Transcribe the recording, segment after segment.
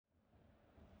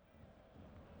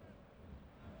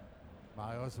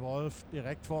Marius Wolf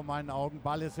direkt vor meinen Augen,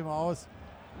 Ball ist im Aus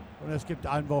und es gibt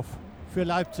Einwurf für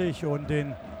Leipzig und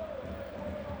in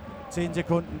 10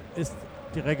 Sekunden ist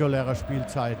die reguläre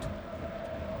Spielzeit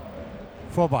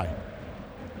vorbei.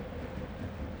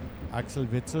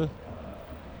 Axel Witzel.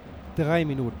 3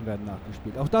 Minuten werden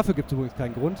nachgespielt. Auch dafür gibt es übrigens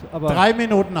keinen Grund. Aber 3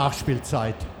 Minuten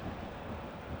Nachspielzeit.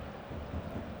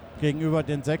 Gegenüber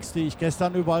den 6, die ich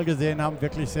gestern überall gesehen habe,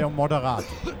 wirklich sehr moderat.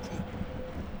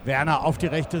 Werner auf die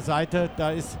rechte Seite, da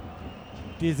ist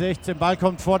die 16, Ball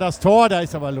kommt vor das Tor, da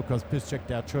ist aber Lukas Piszczek,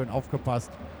 der hat schön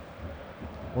aufgepasst.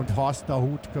 Und Horst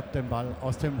Dahut gibt den Ball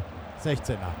aus dem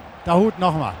 16er. Dahut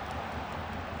nochmal.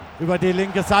 Über die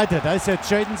linke Seite, da ist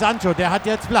jetzt Jadon Sancho, der hat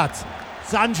jetzt Platz.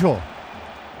 Sancho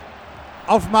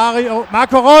auf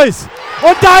Marco Reus.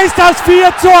 Und da ist das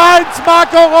 4:1,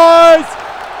 Marco Reus.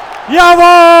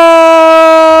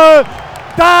 Jawohl!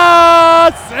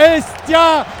 Das ist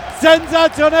ja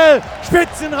sensationell.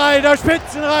 Spitzenreiter,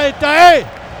 Spitzenreiter, hey!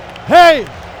 Hey!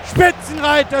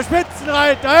 Spitzenreiter,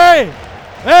 Spitzenreiter, hey!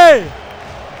 Hey!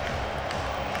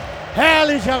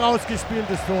 Herrlich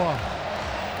herausgespieltes Tor.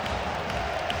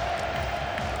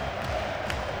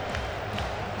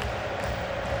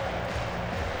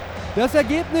 das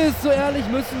Ergebnis, so ehrlich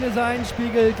müssen wir sein,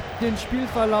 spiegelt den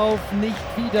Spielverlauf nicht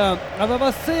wider. Aber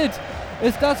was zählt,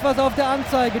 ist das, was auf der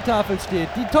Anzeigetafel steht.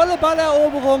 Die tolle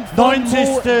Balleroberung von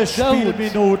 90.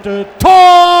 Spielminute.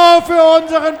 Tor für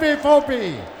unseren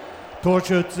BVB.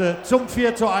 Torschütze zum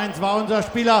 4:1 war unser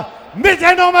Spieler mit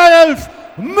der Nummer 11,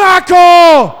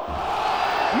 Marco!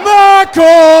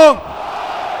 Marco!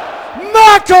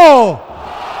 Marco!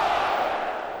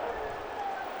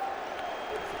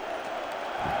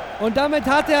 Und damit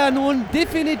hat er nun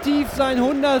definitiv sein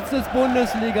 100.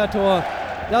 Bundesliga-Tor.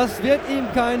 Das wird ihm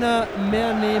keiner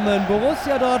mehr nehmen.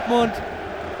 Borussia Dortmund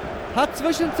hat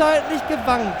zwischenzeitlich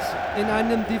gewankt in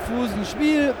einem diffusen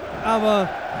Spiel, aber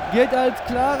gilt als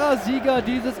klarer Sieger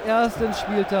dieses ersten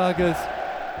Spieltages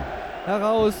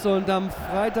heraus. Und am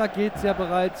Freitag geht es ja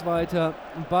bereits weiter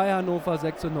bei Hannover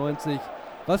 96.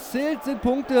 Was zählt, sind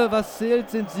Punkte, was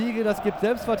zählt, sind Siege, das gibt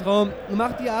Selbstvertrauen.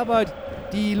 Macht die Arbeit,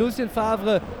 die Lucien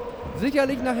Favre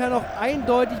sicherlich nachher noch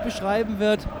eindeutig beschreiben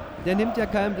wird. Der nimmt ja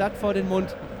kein Blatt vor den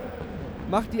Mund.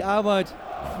 Macht die Arbeit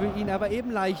für ihn aber eben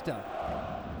leichter.